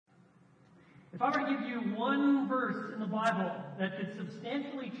If I were to give you one verse in the Bible that could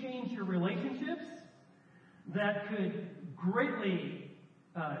substantially change your relationships, that could greatly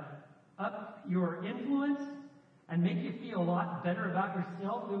up your influence and make you feel a lot better about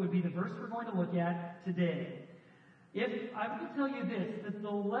yourself, it would be the verse we're going to look at today. If I were to tell you this, that the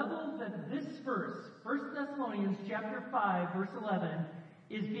level that this verse, 1 Thessalonians chapter 5, verse 11,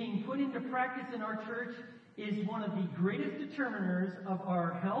 is being put into practice in our church is one of the greatest determiners of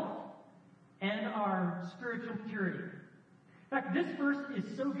our health and our spiritual purity. In fact, this verse is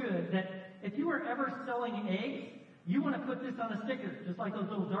so good that if you are ever selling eggs, you want to put this on a sticker, just like those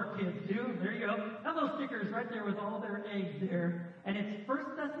little dark kids do. There you go. Have those stickers right there with all their eggs there. And it's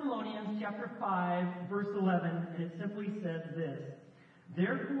 1 Thessalonians chapter 5, verse 11, and it simply says this: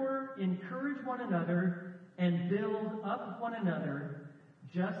 "Therefore, encourage one another and build up one another,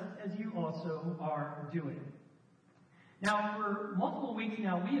 just as you also are doing." Now, for multiple weeks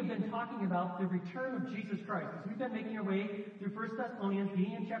now, we have been talking about the return of Jesus Christ. As we've been making our way through 1 Thessalonians,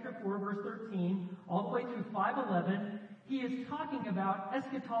 beginning in chapter 4, verse 13, all the way through 5:11, he is talking about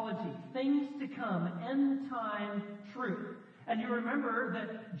eschatology, things to come, end-time truth. And you remember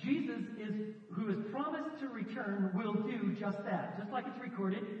that Jesus, who is promised to return, will do just that. Just like it's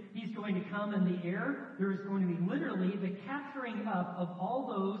recorded, he's going to come in the air. There is going to be literally the capturing up of all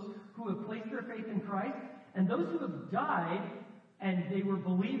those who have placed their faith in Christ. And those who have died and they were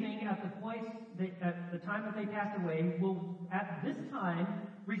believing at the time that they passed away will at this time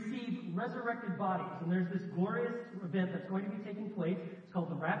receive resurrected bodies. And there's this glorious event that's going to be taking place. It's called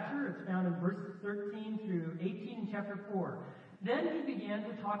the rapture. It's found in verses 13 through 18 in chapter 4. Then he began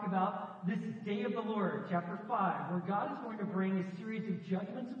to talk about this day of the Lord, chapter 5, where God is going to bring a series of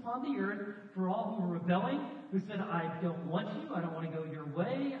judgments upon the earth for all who are rebelling, who said, "I don't want you, I don't want to go your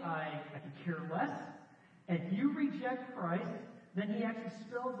way, I could care less." And if you reject Christ, then he actually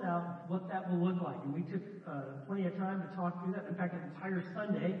spells out what that will look like. And we took plenty of time to talk through that, in fact, an entire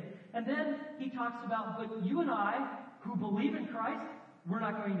Sunday. And then he talks about, but you and I, who believe in Christ, we're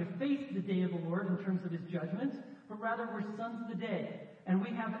not going to face the day of the Lord in terms of his judgments, but rather we're sons of the day. And we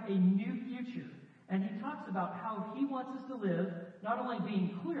have a new future. And he talks about how he wants us to live, not only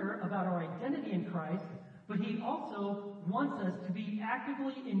being clear about our identity in Christ, but he also wants us to be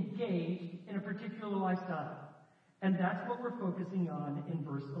actively engaged in a particular lifestyle. And that's what we're focusing on in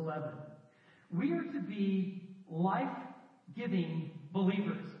verse 11. We are to be life-giving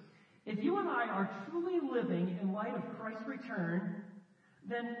believers. If you and I are truly living in light of Christ's return,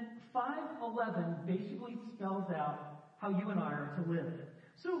 then 5:11 basically spells out how you and I are to live.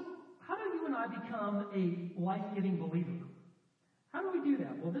 So, how do you and I become a life-giving believer? How do we do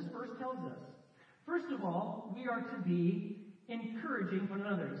that? Well, this verse tells us. First of all, we are to be encouraging one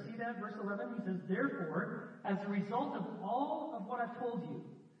another. You see that? Verse 11, he says, "Therefore, as a result of all of what I've told you,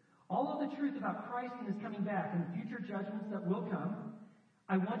 all of the truth about Christ and his coming back and the future judgments that will come,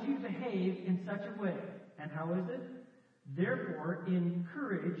 I want you to behave in such a way." And how is it? "Therefore,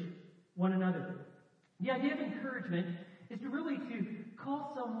 encourage one another." The idea of encouragement is to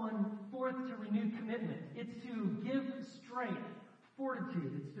call someone forth to renewed commitment. It's to give strength,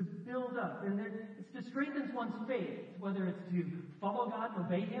 fortitude. It's to build up. And it's to strengthen one's faith, whether it's to follow God and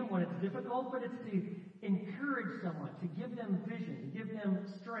obey him when it's difficult, but it's to encourage someone, to give them vision, to give them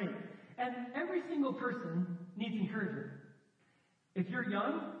strength. And every single person needs encouragement. If you're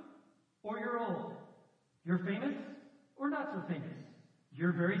young or you're old, you're famous or not so famous,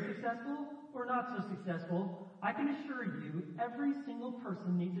 you're very successful or not so successful, I can assure you every single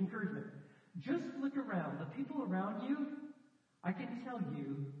person needs encouragement. Just look around. The people around you, I can tell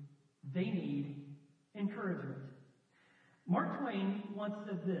you, they need encouragement. Mark Twain once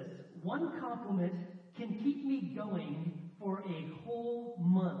said this: "One compliment can keep me going for a whole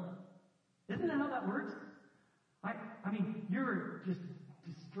month." Isn't that how that works? I mean, you're just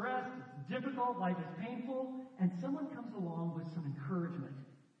distressed, it's difficult, life is painful, and someone comes along with some encouragement.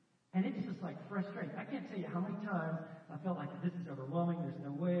 And it's just like fresh strength. I can't tell you how many times I felt like this is overwhelming, there's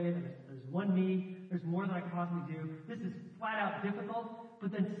no way, there's one me, there's more than I can possibly do, this is flat out difficult,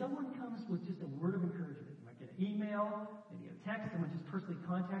 but then someone comes with just a word of encouragement. You might get an email, maybe a text, someone just personally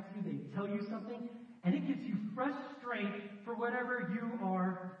contacts you, they tell you something, and it gives you fresh strength for whatever you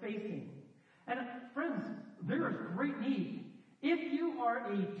are facing. And friends, there is great need. If you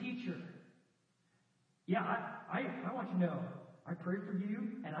are a teacher, I want you to know, I pray for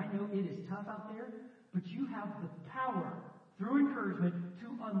you, and I know it is tough out there, but you have the power, through encouragement,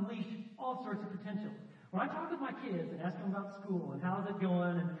 to unleash all sorts of potential. When I talk with my kids and ask them about school and how's it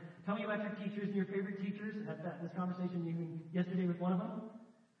going, and tell me about your teachers and your favorite teachers, I had this conversation even yesterday with one of them,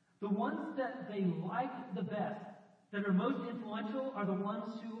 the ones that they like the best, that are most influential, are the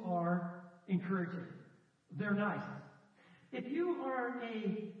ones who are encouraging. They're nice. If you are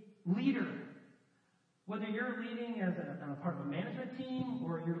a leader, whether you're leading as a part of a management team,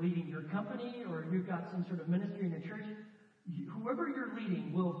 or you're leading your company, or you've got some sort of ministry in a church, whoever you're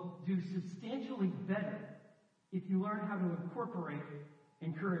leading will do substantially better if you learn how to incorporate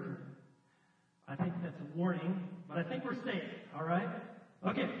encouragement. I think that's a warning, but I think we're safe, all right?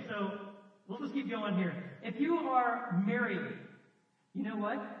 Okay, so we'll just keep going here. If you are married, you know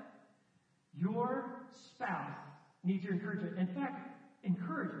what? Your spouse needs your encouragement. In fact,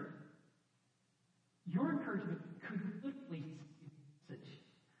 your encouragement could literally message.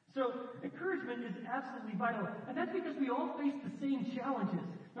 So encouragement is absolutely vital. And that's because we all face the same challenges.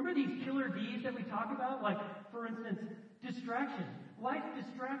 Remember these killer D's that we talk about? Like, for instance, distraction. Life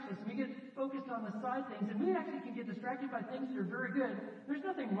distracts us. We get focused on the side things, and we actually can get distracted by things that are very good. There's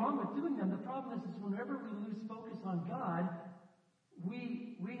nothing wrong with doing them. The problem is whenever we lose focus on God,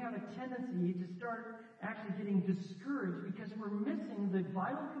 we have a tendency to start actually getting discouraged because we're missing the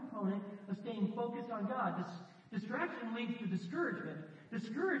vital component of staying focused on God. Distraction leads to discouragement.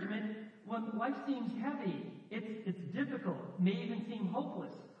 Discouragement, when life seems heavy, it's difficult, may even seem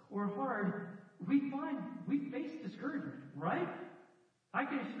hopeless or hard, we face discouragement, right? I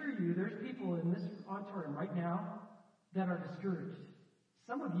can assure you there's people in this auditorium right now that are discouraged.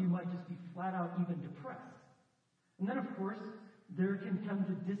 Some of you might just be flat out even depressed. And then, of course, there can come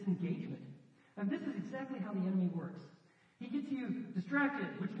to disengagement. And this is exactly how the enemy works. He gets you distracted,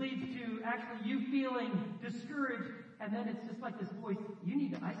 which leads to actually you feeling discouraged, and then it's just like this voice, you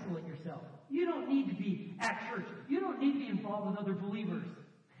need to isolate yourself. You don't need to be at church. You don't need to be involved with other believers.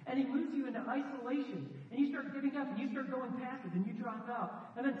 And he moves you into isolation, and you start giving up, and you start going passive, and you drop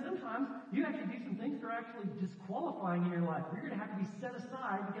out. And then sometimes you actually do some things that are actually disqualifying in your life. You're going to have to be set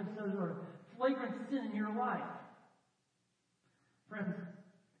aside because those are flagrant sin in your life. Friends,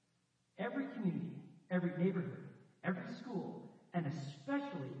 every community, every neighborhood, every school, and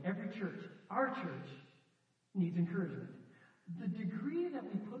especially every church, our church, needs encouragement. The degree that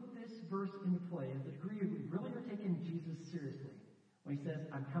we put this verse into play is the degree we really are taking Jesus seriously when he says,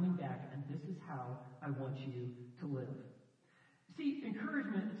 I'm coming back, and this is how I want you to live. See,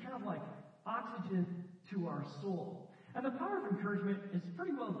 encouragement is kind of like oxygen to our soul. And the power of encouragement is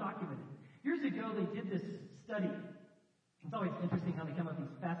pretty well documented. Years ago, they did this study. It's always interesting how they come up with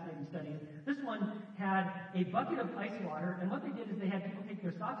these fascinating studies. This one had a bucket of ice water, and what they did is they had people take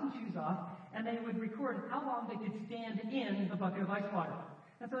their socks and shoes off, and they would record how long they could stand in the bucket of ice water.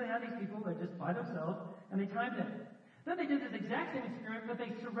 And so they had these people that just by themselves, and they timed them. Then they did this exact same experiment, but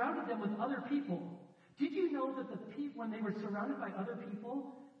they surrounded them with other people. Did you know that when they were surrounded by other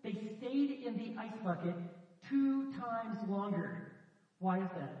people, they stayed in the ice bucket 2 times longer? Why is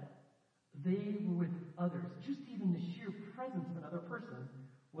that? They were with others. Just even the sheer presence of another person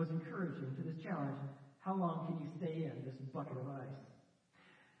was encouraging to this challenge. How long can you stay in this bucket of ice?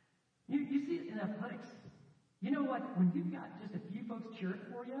 You see it in athletics. You know what? When you've got just a few folks cheering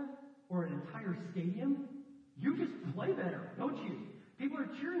for you, or an entire stadium, you just play better, don't you? People are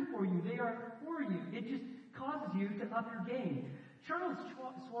cheering for you. They are for you. It just causes you to up your game. Charles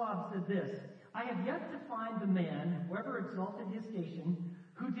Schwab said this, I have yet to find the man, whoever exalted his station,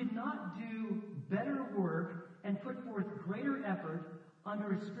 who did not do better work and put forth greater effort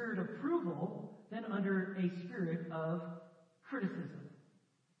under a spirit of approval than under a spirit of criticism.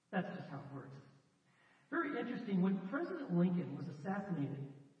 That's just how it works. Very interesting, when President Lincoln was assassinated,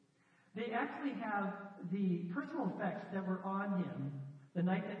 they actually have the personal effects that were on him the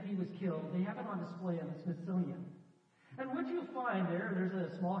night that he was killed. They have it on display at the Smithsonian. And what you'll find there's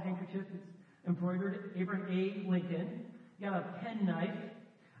a small handkerchief that's embroidered Abraham A. Lincoln. You got a penknife.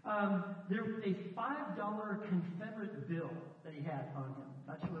 There's a $5 Confederate bill that he had on him.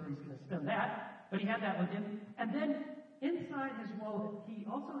 Not sure where he's going to spend that, but he had that with him. And then inside his wallet, he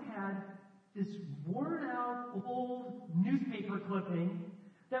also had this worn-out old newspaper clipping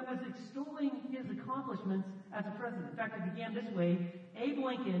that was extolling his accomplishments as a president. In fact, it began this way, Abe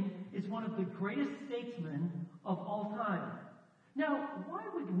Lincoln is one of the greatest statesmen of all time. Now, why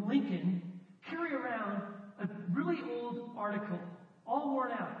would Lincoln carry around a really old article, all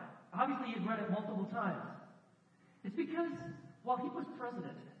worn out? Obviously, he had read it multiple times. It's because while he was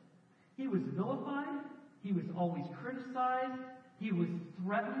president, he was vilified, he was always criticized, he was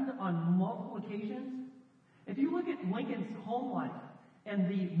threatened on multiple occasions. If you look at Lincoln's home life, and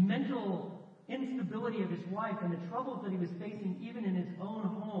the mental instability of his wife and the troubles that he was facing even in his own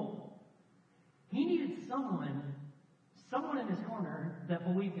home, he needed someone in his corner that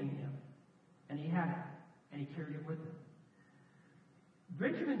believed in him. And he had it, and he carried it with him.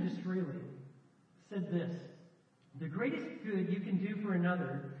 Benjamin Disraeli said this, The greatest good you can do for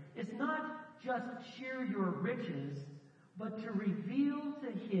another is not just share your riches, but to reveal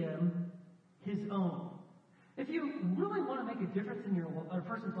to him his own. If you really want to make a difference in a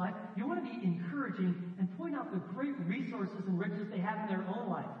person's life, you want to be encouraging and point out the great resources and riches they have in their own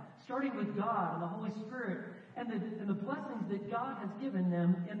life, starting with God and the Holy Spirit and the blessings that God has given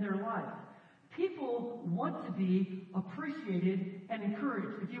them in their life. People want to be appreciated and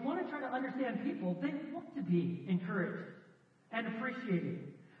encouraged. If you want to try to understand people, they want to be encouraged and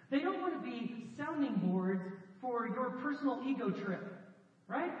appreciated. They don't want to be sounding boards for your personal ego trip,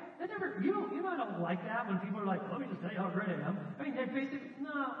 right? You don't like that when people are like, let me just tell you how great I am. I mean, they basically,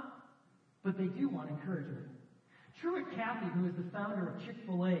 no. But they do want encouragement. Truett Cathy, who is the founder of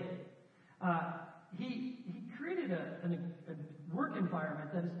Chick-fil-A, he created a work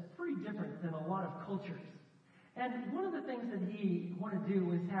environment that is pretty different than a lot of cultures. And one of the things that he wanted to do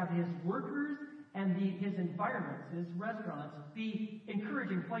was have his workers and his environments, his restaurants, be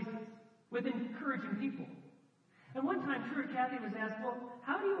encouraging places with encouraging people. And one time, Truett Cathy was asked, well,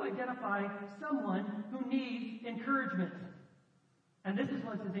 how do you identify someone who needs encouragement? And this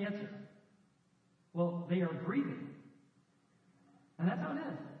was his answer. Well, they are breathing. And that's how it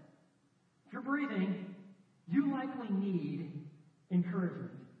is. If you're breathing, you likely need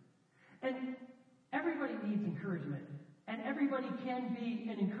encouragement. And everybody needs encouragement. And everybody can be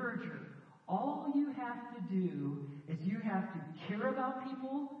an encourager. All you have to do is you have to care about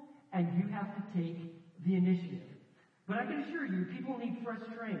people and you have to take the initiative. But I can assure you, people need fresh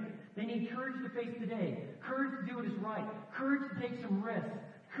strength. They need courage to face the day, courage to do what is right, courage to take some risks,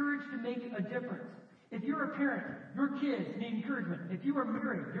 courage to make a difference. If you're a parent, your kids need encouragement. If you are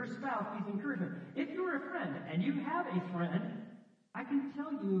married, your spouse needs encouragement. If you're a friend and you have a friend, I can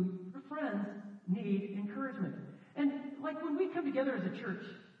tell you your friends need encouragement. And like when we come together as a church,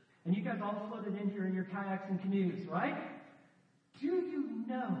 and you guys all floated in here in your kayaks and canoes, right? Do you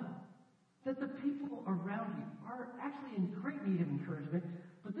know that the people around you are actually in great need of encouragement?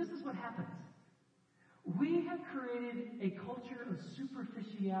 But this is what happens. We have created a culture of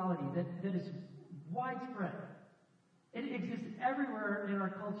superficiality that is widespread. It exists everywhere in our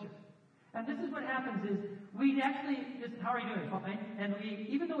culture. And this is what happens is we actually just, how are you doing? Fine. And we,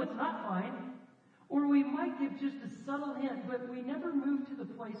 even though it's not fine, or we might give just a subtle hint, but we never move to the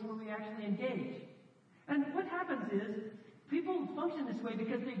place where we actually engage. And what happens is people function this way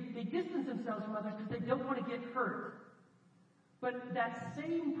because they distance themselves from others because they don't want to get hurt. But that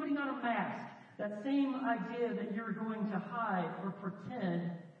same putting on a mask, that same idea that you're going to hide or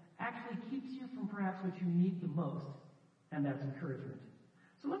pretend actually keeps you from perhaps what you need the most, and that's encouragement.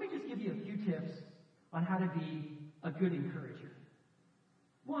 So let me just give you a few tips on how to be a good encourager.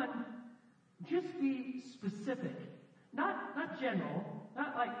 One, just be specific. Not general,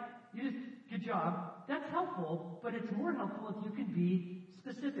 not like you just, good job. That's helpful, but it's more helpful if you can be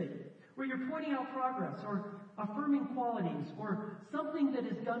specific, where you're pointing out progress or affirming qualities or something that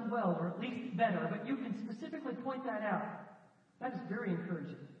is done well or at least better, but you can specifically point that out. That is very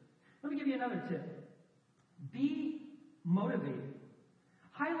encouraging. Let me give you another tip. Be motivated.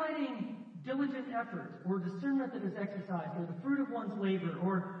 Highlighting diligent effort or discernment that is exercised or the fruit of one's labor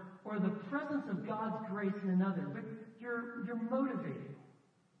or the presence of God's grace in another, but you're motivated.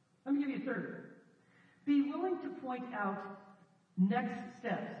 Let me give you a third. Be willing to point out next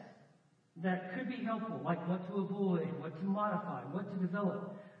steps that could be helpful, like what to avoid, what to modify, what to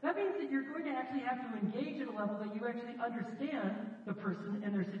develop. That means that you're going to actually have to engage at a level that you actually understand the person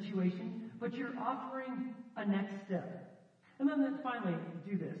and their situation, but you're offering a next step. And then finally,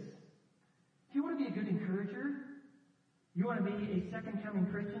 do this. If you want to be a good encourager, you want to be a second coming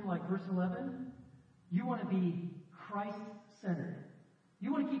Christian like verse 11, you want to be Christ-centered.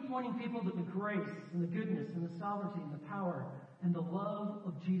 You want to keep pointing people to the grace and the goodness and the sovereignty and the power and the love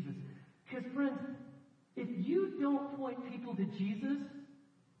of Jesus. Because friends, if you don't point people to Jesus,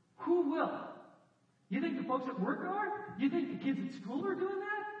 who will? You think the folks at work are? You think the kids at school are doing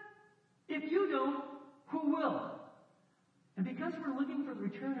that? If you don't, who will? And because we're looking for the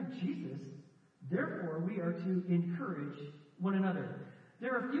return of Jesus, therefore we are to encourage one another.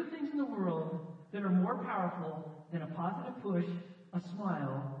 There are few things in the world that are more powerful than a positive push, a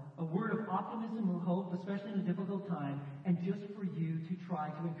smile, a word of optimism or hope, especially in a difficult time, and just for you to try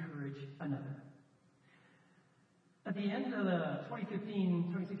to encourage another. At the end of the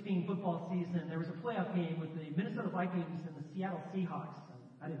 2015-2016 football season, there was a playoff game with the Minnesota Vikings and the Seattle Seahawks.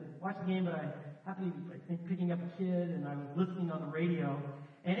 I didn't watch the game, but I happened to be picking up a kid, and I was listening on the radio.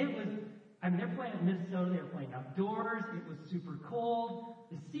 And it was, they're playing in Minnesota. They were playing outdoors. It was super cold.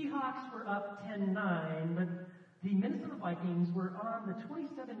 The Seahawks were up 10-9, but the Minnesota Vikings were on the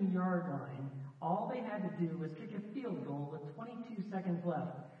 27-yard line all they had to do was kick a field goal with 22 seconds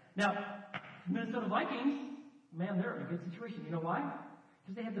left. Now, Minnesota Vikings, man, they're in a good situation. You know why?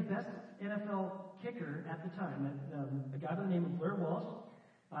 Because they had the best NFL kicker at the time, a guy by the name of Blair Walsh.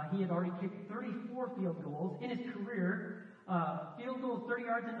 He had already kicked 34 field goals in his career. Field goals 30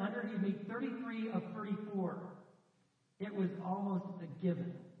 yards and under, he had made 33 of 34. It was almost a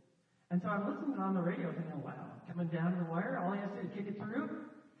given. And so I'm listening on the radio thinking, wow, coming down to the wire, all he has to do is kick it through.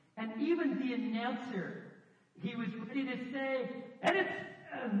 And even the announcer, he was ready to say, and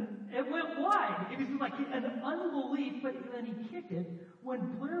it went wide. It was like an unbelief, but then he kicked it.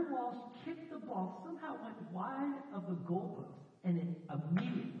 When Blair Walsh kicked the ball, somehow it went wide of the goalpost, and it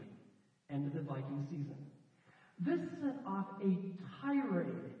immediately ended the Viking season. This set off a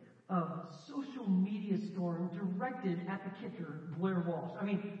tirade of social media storm directed at the kicker, Blair Walsh. I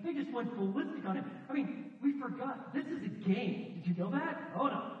mean, they just went ballistic on him. I mean, we forgot. This is a game. Did you know that? Oh,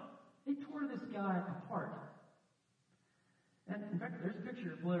 no. They tore this guy apart. And in fact, there's a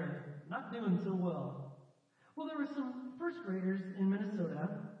picture of Blair not doing so well. Well, there were some first graders in Minnesota,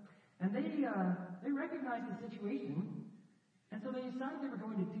 and they recognized the situation, and so they decided they were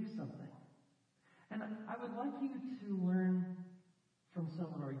going to do something. And I would like you to learn from some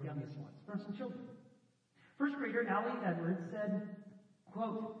of our youngest ones, from some children. First grader Allie Edwards said,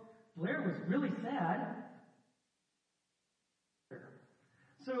 quote, Blair was really sad.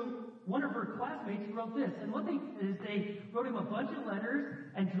 So one of her classmates wrote this, and what they did is they wrote him a bunch of letters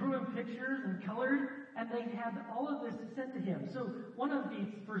and drew him pictures and colored, and they had all of this sent to him. So one of these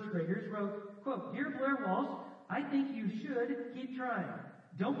first graders wrote, quote, Dear Blair Walsh, I think you should keep trying.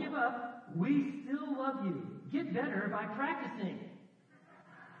 Don't give up. We still love you. Get better by practicing.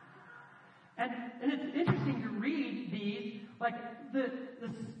 And it's interesting to read these, like the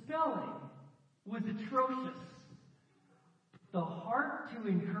spelling was atrocious. The heart to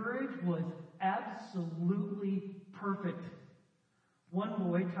encourage was absolutely perfect. One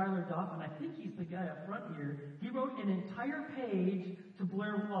boy, Tyler Doffin, I think he's the guy up front here, he wrote an entire page to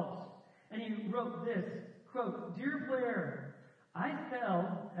Blair Walsh. And he wrote this, quote, Dear Blair, I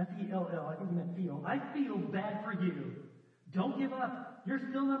fell, F-E-L-L, I think he meant feel, I feel bad for you. Don't give up. You're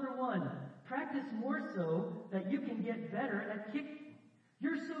still number one. Practice more so that you can get better at kicking.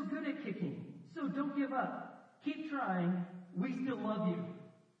 You're so good at kicking, so don't give up. Keep trying. We still love you.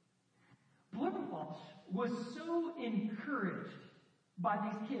 Blair Walsh was so encouraged by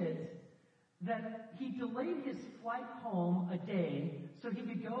these kids that he delayed his flight home a day so he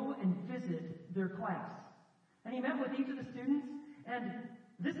could go and visit their class. And he met with each of the students, and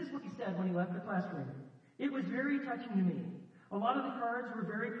this is what he said when he left the classroom. It was very touching to me. A lot of the cards were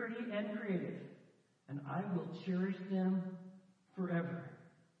very pretty and creative, and I will cherish them forever.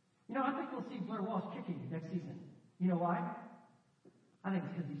 You know, I think we'll see Blair Walsh kicking next season. You know why? I think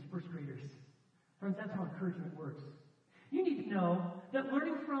it's because he's first graders. Friends, that's how encouragement works. You need to know that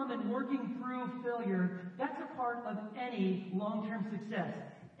learning from and working through failure, that's a part of any long-term success.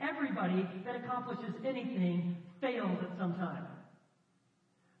 Everybody that accomplishes anything fails at some time.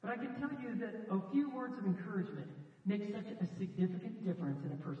 But I can tell you that a few words of encouragement make such a significant difference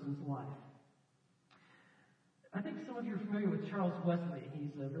in a person's life. I think some of you are familiar with Charles Wesley.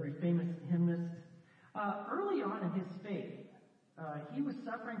 He's a very famous hymnist. Early on in his faith, he was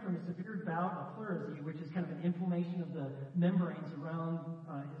suffering from a severe bout of pleurisy, which is kind of an inflammation of the membranes around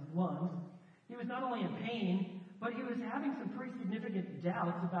his lungs. He was not only in pain, but he was having some pretty significant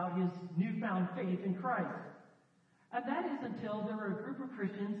doubts about his newfound faith in Christ. And that is until there were a group of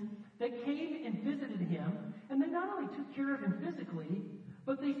Christians that came and visited him, and they not only took care of him physically,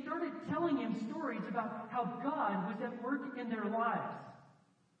 but they started telling him stories about how God was at work in their lives.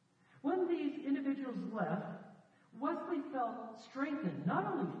 When these individuals left, Wesley felt strengthened,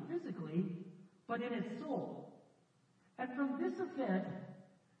 not only physically, but in his soul. And from this event,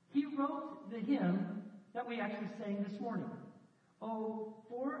 he wrote the hymn that we actually sang this morning. Oh,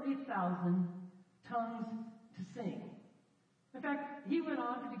 for 1,000 tongues to sing. In fact, he went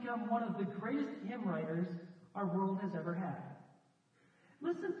on to become one of the greatest hymn writers our world has ever had.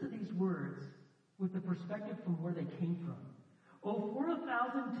 Listen to these words with the perspective from where they came from. Oh, for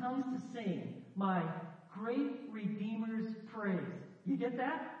 1,000 tongues to sing, my great Redeemer's praise. You get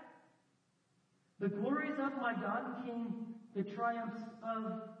that? The glories of my God and King, the triumphs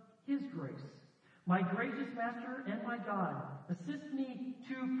of His grace. My gracious Master and my God, assist me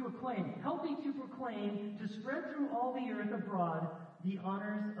to proclaim, help me to proclaim, to spread through all the earth abroad the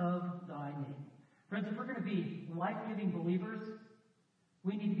honors of thy name. Friends, if we're going to be life-giving believers,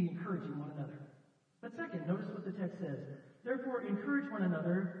 we need to be encouraging one another. But second, notice what the text says. Therefore, encourage one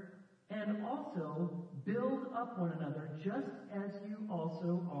another and also build up one another, just as you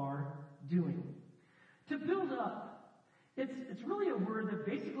also are doing. To build up, it's really a word that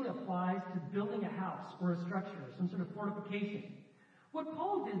basically applies to building a house or a structure, some sort of fortification. What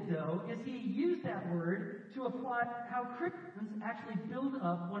Paul did, though, is he used that word to apply how Christians actually build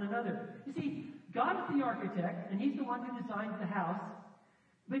up one another. You see, God is the architect, and he's the one who designs the house,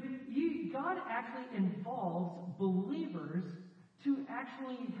 but God actually involves believers to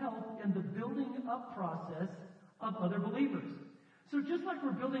actually help in the building up process of other believers. So just like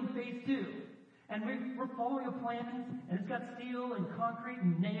we're building phase 2, and we're following a plan, and it's got steel and concrete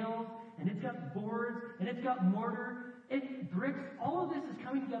and nails, and it's got boards, and it's got mortar, and bricks, all of this is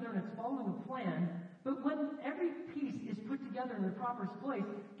coming together and it's following a plan, but when every piece is put together in the proper place,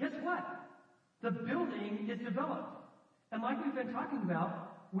 guess what? The building is developed. And like we've been talking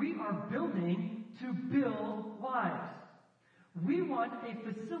about, we are building to build lives. We want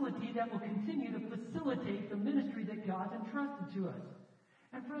a facility that will continue to facilitate the ministry that God's entrusted to us.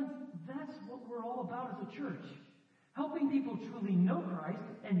 And friends, that's what we're all about as a church. Helping people truly know Christ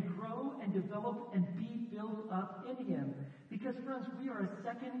and grow and develop and be built up in Him. Because, friends, we are a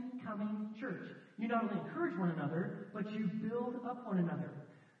second coming church. You not only encourage one another, but you build up one another.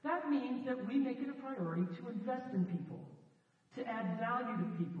 That means that we make it a priority to invest in people, to add value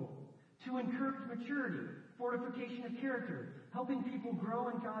to people, to encourage maturity, fortification of character, helping people grow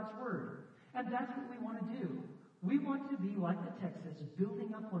in God's Word. And that's what we want to do. We want to be like the text says,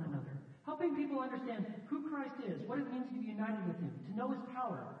 building up one another. Helping people understand who Christ is, what it means to be united with Him, to know His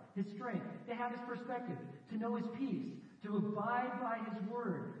power, His strength, to have His perspective, to know His peace, to abide by His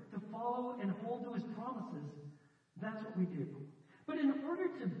Word, to follow and hold to His promises. That's what we do. But in order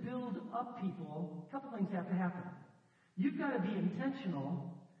to build up people, a couple things have to happen. You've got to be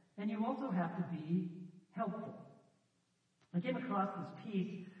intentional, and you also have to be helpful. I came across this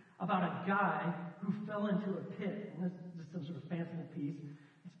piece about a guy who fell into a pit. And this is just some sort of fanciful piece.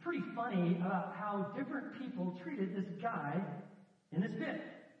 It's pretty funny about how different people treated this guy in this pit.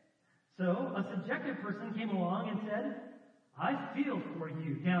 So a subjective person came along and said, I feel for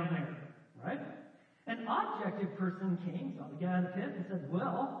you down there, right? An objective person came, saw the guy in the pit, and said,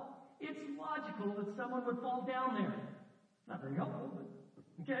 well, it's logical that someone would fall down there. Not very helpful, but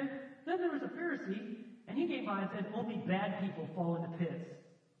okay. Then there was a Pharisee, and he came by and said, only bad people fall into pits.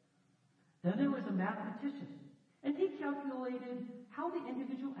 Then there was a mathematician, and he calculated how the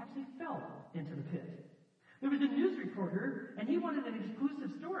individual actually fell into the pit. There was a news reporter, and he wanted an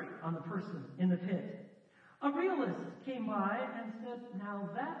exclusive story on the person in the pit. A realist came by and said, now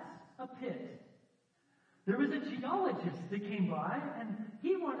that's a pit. There was a geologist that came by, and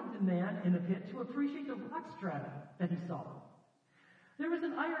he wanted the man in the pit to appreciate the rock strata that he saw. There was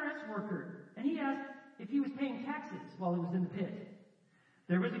an IRS worker, and he asked if he was paying taxes while he was in the pit.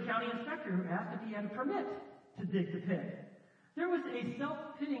 There was a county inspector who asked if he had a permit to dig the pit. There was a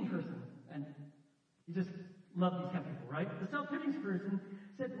self-pitying person, and you just love these kind of people, right? The self-pitying person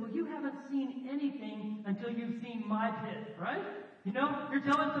said, well, you haven't seen anything until you've seen my pit, right? You know, you're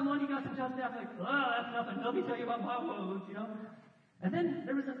telling someone you got some tough stuff, like, oh, that's nothing. Let me tell you about my woes, you know. And then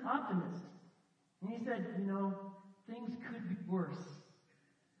there was an optimist, and he said, you know, things could be worse.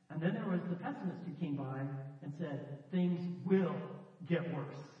 And then there was the pessimist who came by and said, things will get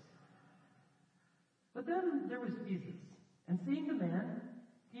worse. But then there was Jesus. And seeing the man,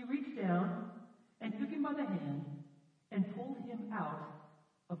 he reached down and took him by the hand and pulled him out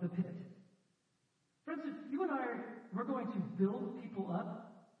of the pit. Friends, if you and I we're going to build people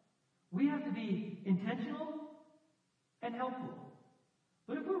up, we have to be intentional and helpful.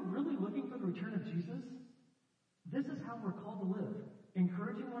 But if we're really looking for the return of Jesus, this is how we're called to live,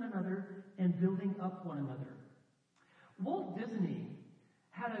 encouraging one another and building up one another. Walt Disney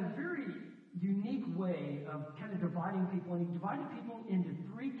had a very unique way of kind of dividing people, and he divided people into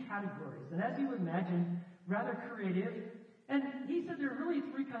 3 categories. And as you would imagine, rather creative. And he said there are really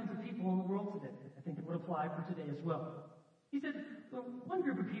 3 kinds of people in the world today. I think it would apply for today as well. He said one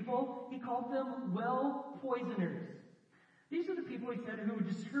group of people, he called them well poisoners. These are the people, he said, who would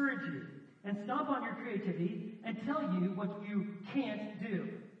discourage you and stomp on your creativity and tell you what you can't do.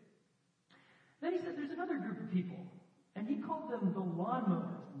 Then he said there's another group of people, and he called them the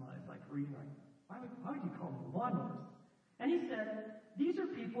lawnmowers. And I was like reading, why would you call them the lawnmowers? And he said these are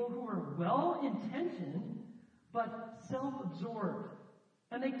people who are well-intentioned but self-absorbed.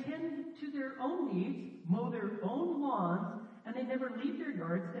 And they tend to their own needs, mow their own lawns, and they never leave their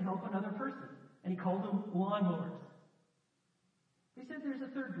yards to help another person. And he called them lawnmowers. He said there's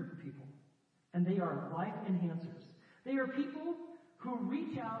a third group of people, and they are life enhancers. They are people who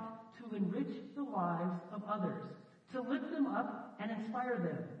reach out to enrich the lives of others, to lift them up and inspire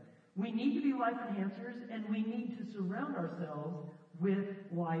them. We need to be life enhancers, and we need to surround ourselves with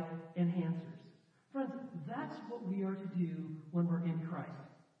life enhancers. Friends, that's what we are to do when we're in Christ.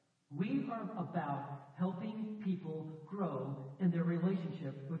 We are about helping people grow in their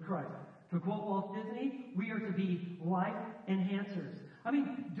relationship with Christ. To quote Walt Disney, we are to be life enhancers. I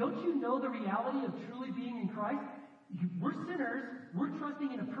mean, don't you know the reality of truly being in Christ? We're sinners. We're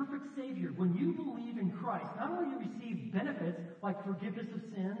trusting in a perfect Savior. When you believe in Christ, not only do you receive benefits like forgiveness of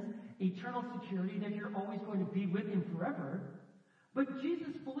sins, eternal security, that you're always going to be with Him forever, but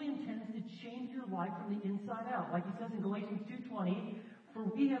Jesus fully intends to change your life from the inside out. Like He says in Galatians 2:20, for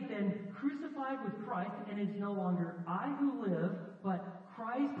we have been crucified with Christ, and it is no longer I who live, but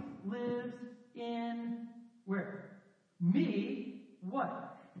Christ lives in where? Me.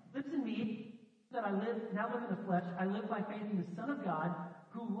 What? Lives in me. That I now live in the flesh. I live by faith in the Son of God,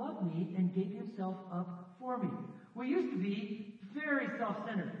 who loved me and gave Himself up for me. We used to be very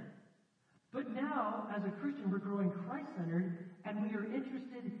self-centered. But now, as a Christian, we're growing Christ-centered, and we are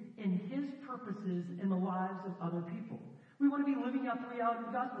interested in His purposes in the lives of other people. We want to be living out the reality of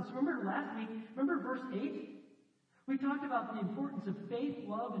the gospel. So remember last week, remember verse 8? We talked about the importance of faith,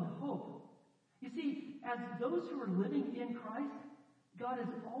 love, and hope. You see, as those who are living in Christ, God is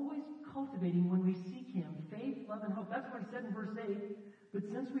always cultivating when we seek Him faith, love, and hope. That's what He said in verse 8. But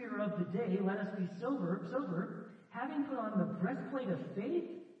since we are of the day, let us be sober, having put on the breastplate of faith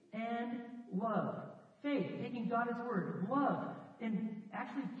and love. Faith, taking God as word. Love, and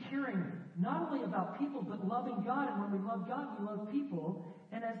actually caring not only about people, but loving God. And when we love God, we love people.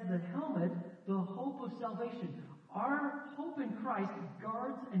 And as the helmet, the hope of salvation. Our hope in Christ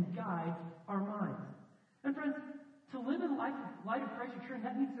guards and guides our minds. And friends, to live in light of Christ's return,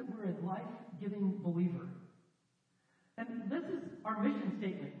 that means that we're a life-giving believer. And this is our mission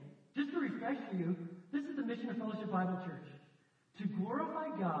statement. Just to refresh you, this is the mission of Fellowship Bible Church. To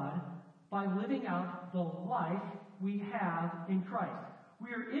glorify God by living out the life we have in Christ. We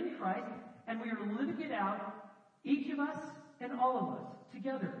are in Christ, and we are living it out, each of us and all of us,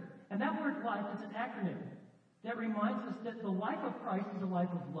 together. And that word life is an acronym that reminds us that the life of Christ is a life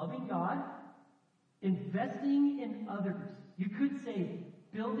of loving God, investing in others. You could say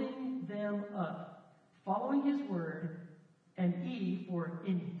building them up, following His word, and E for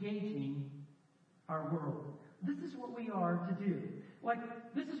engaging our world. This is what we are to do.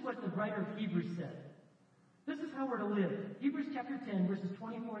 This is what the writer of Hebrews said. This is how we're to live. Hebrews chapter 10, verses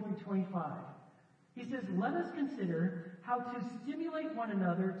 24 through 25. He says, let us consider how to stimulate one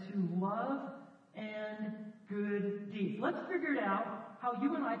another to love and good deeds. Let's figure it out how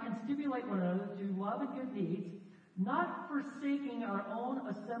you and I can stimulate one another to love and good deeds, not forsaking our own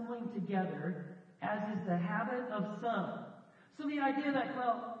assembling together, as is the habit of some. So the idea that,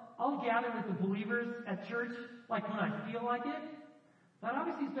 I'll gather with the believers at church like when I feel like it, that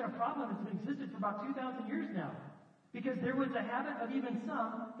obviously has been a problem that's been existed for about 2,000 years now. Because there was a habit of even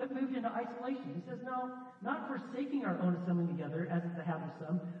some that moved into isolation. He says, no, not forsaking our own assembling together, as is the habit of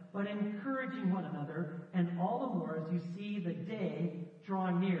some, but encouraging one another, and all the more as you see the day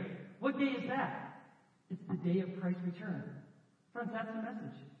drawing near. What day is that? It's the day of Christ's return. Friends, that's the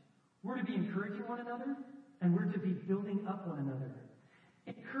message. We're to be encouraging one another, and we're to be building up one another.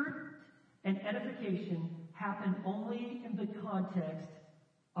 Encouragement and edification happen only in the context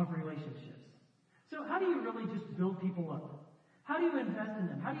of relationships. So how do you really just build people up? How do you invest in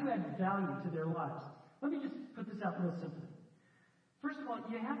them? How do you add value to their lives? Let me just put this out real simply. First of all,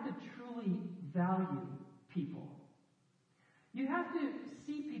 you have to truly value people. You have to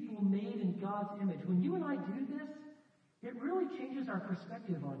see people made in God's image. When you and I do this, it really changes our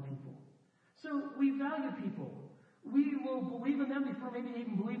perspective on people. So we value people. We will believe in them before maybe they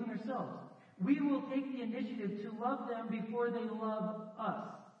even believe in themselves. We will take the initiative to love them before they love us.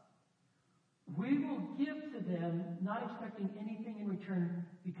 We will give to them not expecting anything in return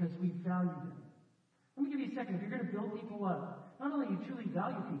because we value them. Let me give you a second. If you're going to build people up, not only you truly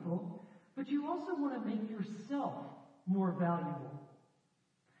value people, but you also want to make yourself more valuable.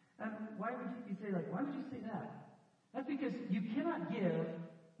 And why would you say that? That's because you cannot give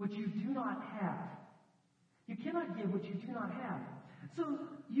what you do not have. You cannot give what you do not have. So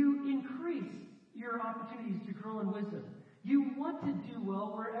you increase your opportunities to grow in wisdom. You want to do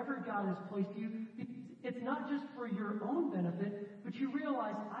well wherever God has placed you. It's not just for your own benefit, but you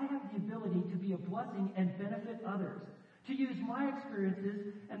realize I have the ability to be a blessing and benefit others. To use my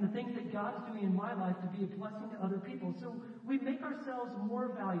experiences and the things that God is doing in my life to be a blessing to other people. So we make ourselves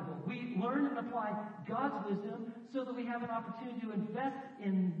more valuable. We learn and apply God's wisdom so that we have an opportunity to invest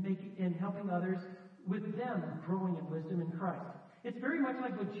in helping others with them growing in wisdom in Christ. It's very much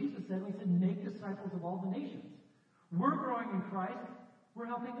like what Jesus said when He said, make disciples of all the nations. We're growing in Christ. We're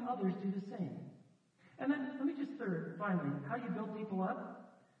helping others do the same. And then let me just finally, how do you build people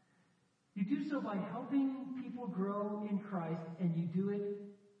up? You do so by helping people grow in Christ, and you do it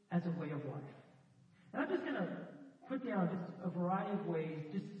as a way of life. And I'm just going to put down just a variety of ways,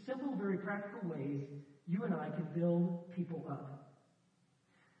 just simple, very practical ways you and I can build people up.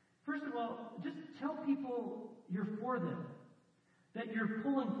 First of all, just tell people you're for them, that you're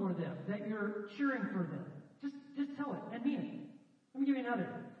pulling for them, that you're cheering for them. Just tell it and mean it. Let me give you another.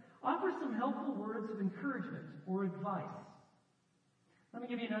 Offer some helpful words of encouragement or advice. Let me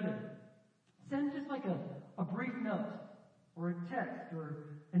give you another. Send just like a brief note or a text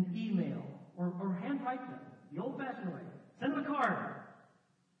or an email or handwrite them the old-fashioned way. Send them a card.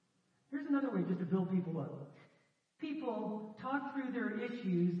 Here's another way just to build people up. People talk through their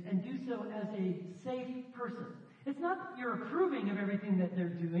issues and do so as a safe person. It's not that you're approving of everything that they're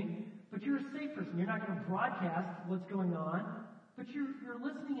doing, but you're a safe person. You're not going to broadcast what's going on, but you're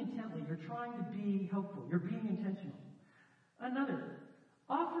listening intently. You're trying to be helpful. You're being intentional. Another,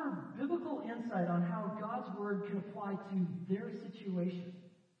 offer biblical insight on how God's Word can apply to their situation.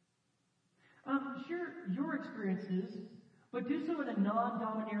 Share your experiences, but do so in a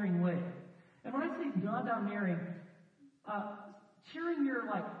non-domineering way. And when I say non-domineering, sharing your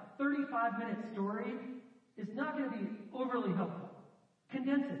 35-minute story is not going to be overly helpful.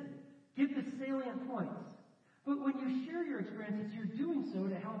 Condense it. Give the salient points. But when you share your experiences, you're doing so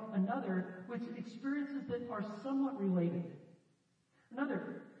to help another with experiences that are somewhat related.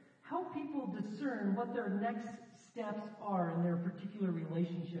 Another, help people discern what their next steps are in their particular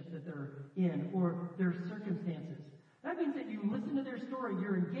relationship that they're in or their circumstances. That means that you listen to their story,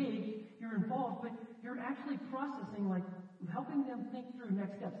 you're engaged, you're involved, but you're actually processing, helping them think through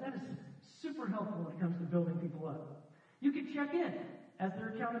next steps. That is super helpful when it comes to building people up. You can check in as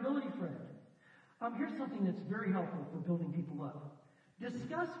their accountability friend. Here's something that's very helpful for building people up.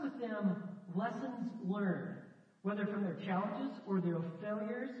 Discuss with them lessons learned, whether from their challenges or their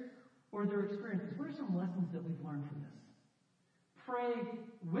failures or their experiences. What are some lessons that we've learned from this? Pray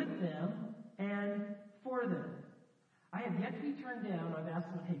with them and for them. I have yet to be turned down. I've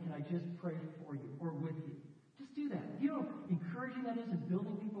asked them, hey, can I just pray for you or with you? Just do that. You know how encouraging that is in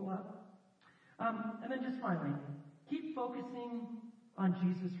building people up? And then just finally, keep focusing on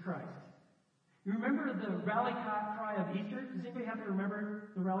Jesus Christ. You remember the rally cry of Easter? Does anybody happen to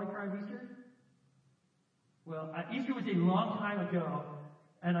remember the rally cry of Easter? Well, Easter was a long time ago,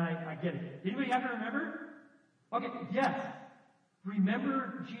 and I get it. Anybody happen to remember? Okay, yes.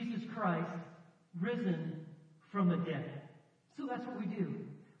 Remember Jesus Christ risen from the dead. So that's what we do.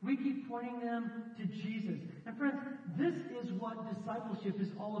 We keep pointing them to Jesus. And friends, this is what discipleship is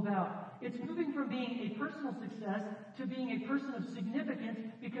all about. It's moving from being a personal success to being a person of significance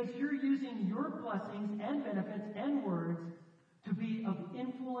because you're using your blessings and benefits and words to be of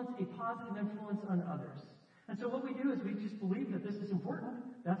influence, a positive influence on others. And so what we do is we just believe that this is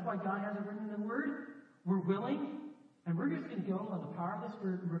important. That's why God has it written in the Word. We're willing, and we're just going to go on the power of the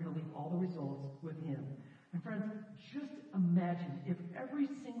Spirit, and we're going to leave all the results with Him. And friends, just imagine if every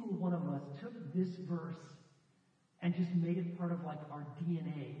single one of us took this verse and just made it part of our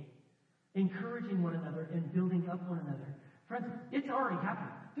DNA, encouraging one another and building up one another. Friends, it's already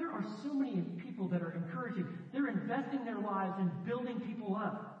happening. There are so many people that are encouraging. They're investing their lives in building people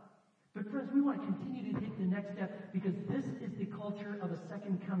up. But friends, we want to continue to take the next step because this is the culture of a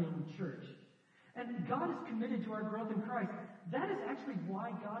second coming church. And God is committed to our growth in Christ. That is actually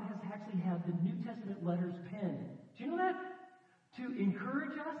why God has actually had the New Testament letters penned. Do you know that? To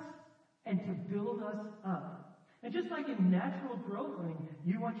encourage us and to build us up. And just like in natural growth,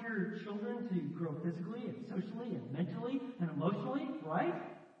 you want your children to grow physically and socially and mentally and emotionally, right?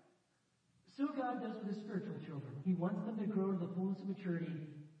 So God does with His spiritual children. He wants them to grow to the fullness of maturity,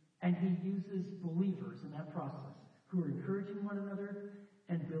 and He uses believers in that process who are encouraging one another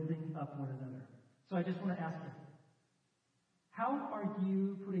and building up one another. So I just want to ask you, how are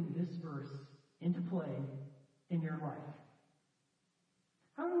you putting this verse into play in your life?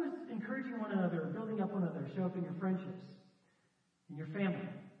 How does encouraging one another, building up one another, show up in your friendships, in your family,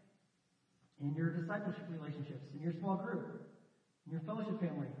 in your discipleship relationships, in your small group, in your fellowship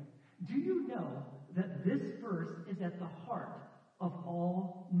family? Do you know that this verse is at the heart of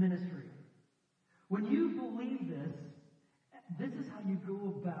all ministry? When you believe this, this is how you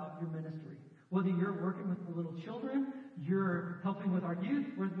go about your ministry. Whether you're working with the little children, you're helping with our youth,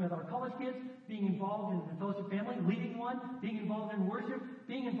 working with our college kids, being involved in the fellowship family, leading one, being involved in worship,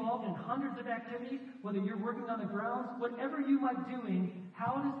 being involved in hundreds of activities, whether you're working on the grounds, whatever you might be doing,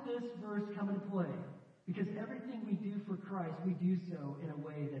 how does this verse come into play? Because everything we do for Christ, we do so in a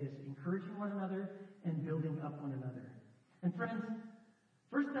way that is encouraging one another and building up one another. And friends,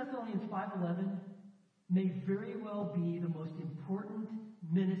 1 Thessalonians 5:11 may very well be the most important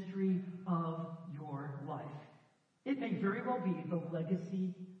ministry of your life. It may very well be the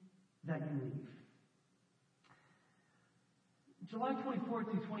legacy that you leave. July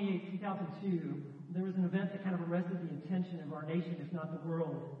 24th through 28th, 2002, there was an event that kind of arrested the attention of our nation, if not the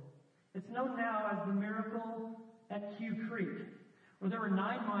world. It's known now as the miracle at Q Creek, where there were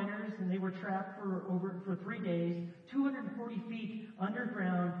 9 miners and they were trapped for 3 days, 240 feet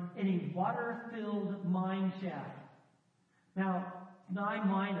underground in a water-filled mine shaft. Now, 9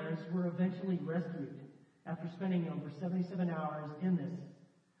 miners were eventually rescued after spending over 77 hours in this.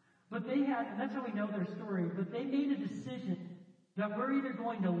 But they had, and that's how we know their story, but they made a decision that we're either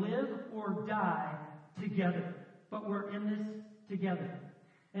going to live or die together. But we're in this together.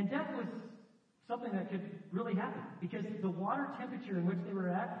 And death was something that could really happen because the water temperature in which they were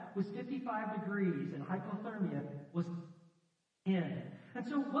at was 55 degrees and hypothermia was in. And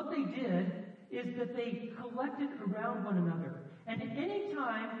so what they did is that they collected around one another. And at any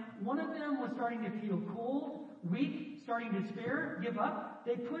time one of them was starting to feel cold, weak, starting to despair, give up,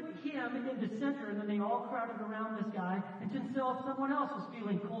 they put him in the center, and then they all crowded around this guy until someone else was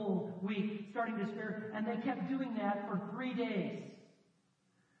feeling cold, weak, starting to despair, and they kept doing that for 3 days.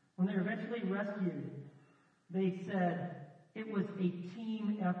 When they were eventually rescued, they said it was a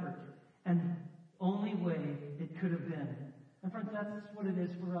team effort, and the only way it could have been. And friends, that's what it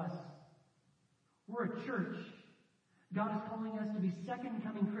is for us. We're a church. God is calling us to be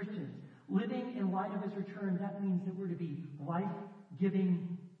second-coming Christians, living in light of His return. That means that we're to be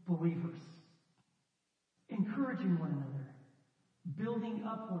life-giving believers, encouraging one another, building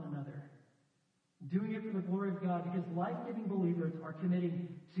up one another, doing it for the glory of God, because life-giving believers are committing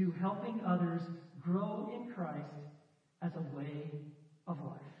to helping others grow in Christ as a way of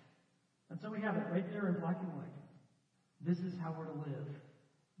life. And so we have it right there in black and white. This is how we're to live,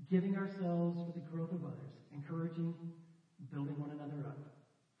 giving ourselves for the growth of others, encouraging, building one another up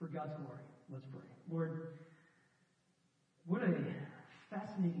for God's glory. Let's pray. Lord, what a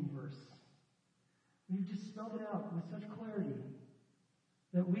fascinating verse. You've just spelled it out with such clarity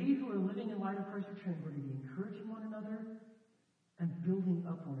that we who are living in light of Christ's return were to be encouraging one another and building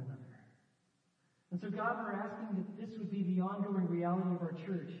up one another. And so, God, we're asking that this would be the ongoing reality of our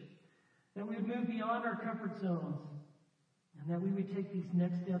church, that we would move beyond our comfort zones, and that we would take these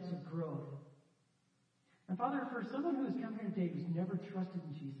next steps of growth. And Father, for someone who has come here today who's never trusted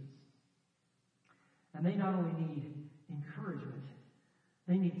in Jesus, and they not only need encouragement,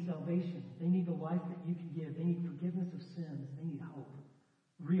 they need salvation, they need the life that you can give, they need forgiveness of sins, they need hope,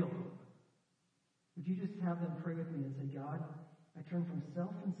 real hope. Would you just have them pray with me and say, God, I turn from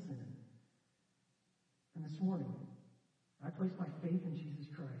self and sin, and this morning I place my faith in Jesus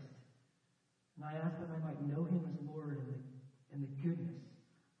Christ, and I ask that I might know Him as Lord and the goodness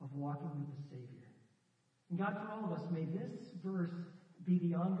of walking with the Savior. And God, for all of us, may this verse be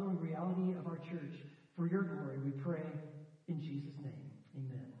the ongoing reality of our church. For your glory, we pray in Jesus' name.